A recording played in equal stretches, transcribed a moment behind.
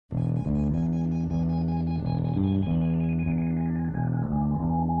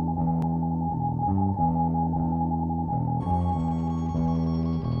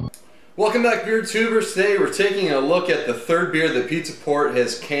Welcome back, beer tubers. Today we're taking a look at the third beer that Pizza Port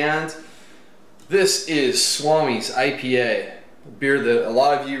has canned. This is Swami's IPA, a beer that a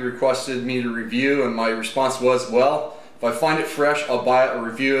lot of you requested me to review, and my response was, well, if I find it fresh, I'll buy it or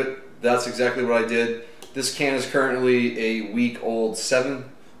review it. That's exactly what I did. This can is currently a week old, 7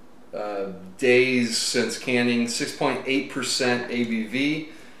 days since canning, 6.8% ABV.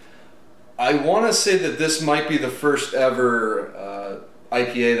 I want to say that this might be the first ever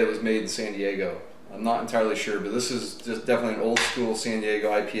IPA that was made in San Diego. I'm not entirely sure, but this is just definitely an old school San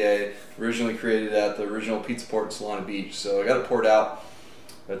Diego IPA, originally created at the original Pizza Port Solana Beach. So I got it poured out.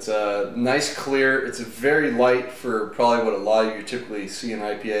 It's a nice clear. It's a very light for probably what a lot of you typically see in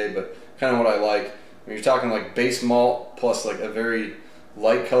IPA, but kind of what I like. When you're talking like base malt plus like a very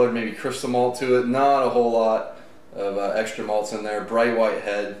light colored, maybe crystal malt to it, not a whole lot of extra malts in there. Bright white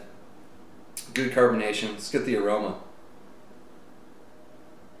head, good carbonation. Let's get the aroma.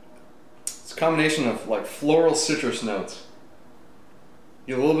 It's a combination of like floral citrus notes.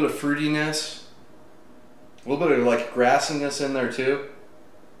 You get a little bit of fruitiness, a little bit of like grassiness in there too.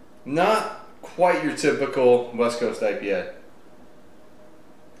 Not quite your typical West Coast IPA.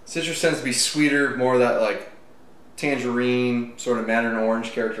 Citrus tends to be sweeter, more of that like tangerine, sort of mandarin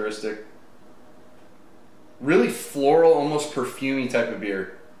orange characteristic. Really floral, almost perfumey type of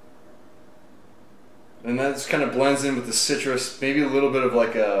beer. And that just kind of blends in with the citrus, maybe a little bit of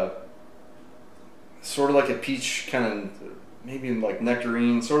like a sort of like a peach kind of, maybe like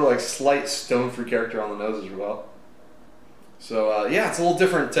nectarine, sort of like slight stone fruit character on the nose as well. So yeah, it's a little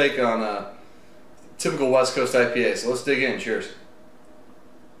different take on a typical West Coast IPA. So let's dig in. Cheers.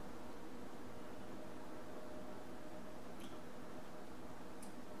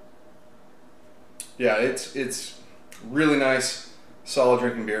 Yeah, it's really nice, solid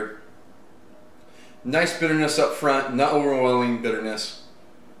drinking beer. Nice bitterness up front, not overwhelming bitterness.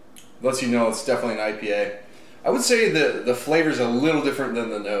 Lets you know it's definitely an IPA. I would say the flavor's a little different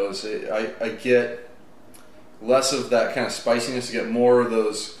than the nose. I get less of that kind of spiciness, I get more of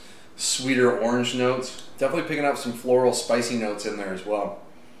those sweeter orange notes. Definitely picking up some floral spicy notes in there as well,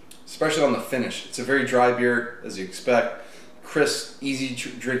 especially on the finish. It's a very dry beer, as you expect. Crisp, easy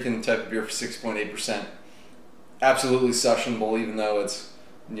drinking type of beer for 6.8%. Absolutely sessionable, even though it's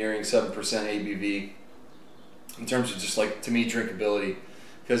nearing 7% ABV. In terms of just like, to me, drinkability.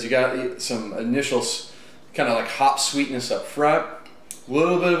 Because you got some initial kind of like hop sweetness up front, a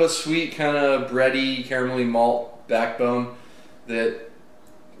little bit of a sweet kind of bready, caramelly malt backbone that,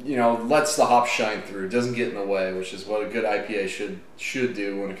 you know, lets the hop shine through. It doesn't get in the way, which is what a good IPA should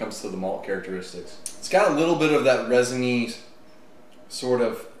do when it comes to the malt characteristics. It's got a little bit of that resiny, sort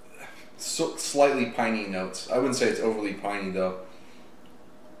of slightly piney notes. I wouldn't say it's overly piney though.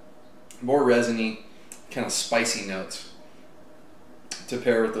 More resiny, kind of spicy notes to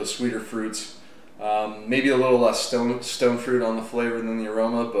pair with those sweeter fruits. Maybe a little less stone fruit on the flavor than the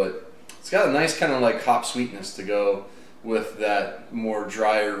aroma, but it's got a nice kind of like hop sweetness to go with that more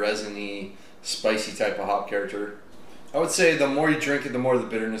drier, resiny, spicy type of hop character. I would say the more you drink it, the more the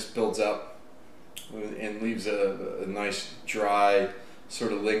bitterness builds up and leaves a nice, dry,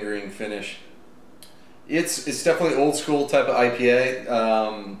 sort of lingering finish. It's definitely old school type of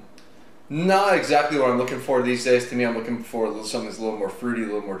IPA. Not exactly what I'm looking for these days. To me, I'm looking for something that's a little more fruity, a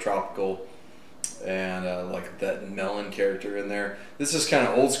little more tropical, and like that melon character in there. This is kind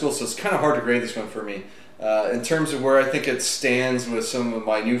of old school, so it's kind of hard to grade this one for me. In terms of where I think it stands with some of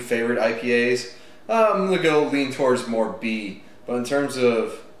my new favorite IPAs, I'm going to go lean towards more B. But in terms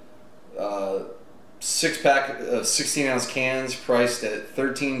of 6-pack of 16-ounce cans priced at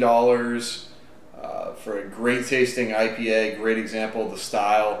 $13 for a great tasting IPA, great example of the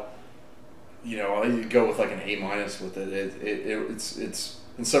style. You know, you go with like an A- with it. It's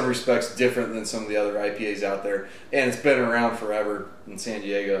in some respects different than some of the other IPAs out there, and it's been around forever in San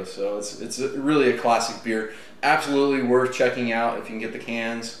Diego. So it's really a classic beer. Absolutely worth checking out if you can get the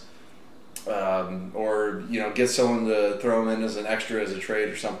cans, or you know, get someone to throw them in as an extra, as a trade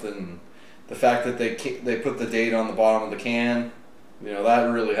or something. The fact that they put the date on the bottom of the can, you know, that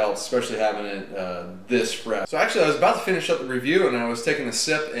really helps, especially having it this fresh. So actually, I was about to finish up the review, and I was taking a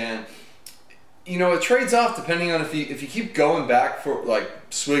sip, and you know, it trades off depending on if you keep going back for like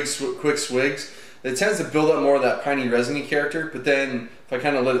quick swigs. It tends to build up more of that piney resiny character, but then if I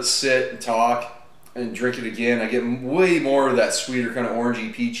kind of let it sit and talk and drink it again, I get way more of that sweeter kind of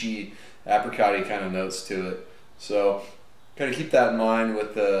orangey, peachy, apricot-y kind of notes to it. So kind of keep that in mind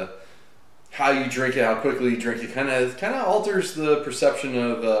with how you drink it, how quickly you drink it. Kind of alters the perception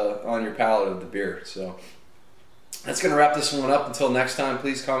of on your palate of the beer. So that's going to wrap this one up. Until next time,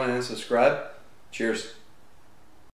 please comment and subscribe. Cheers.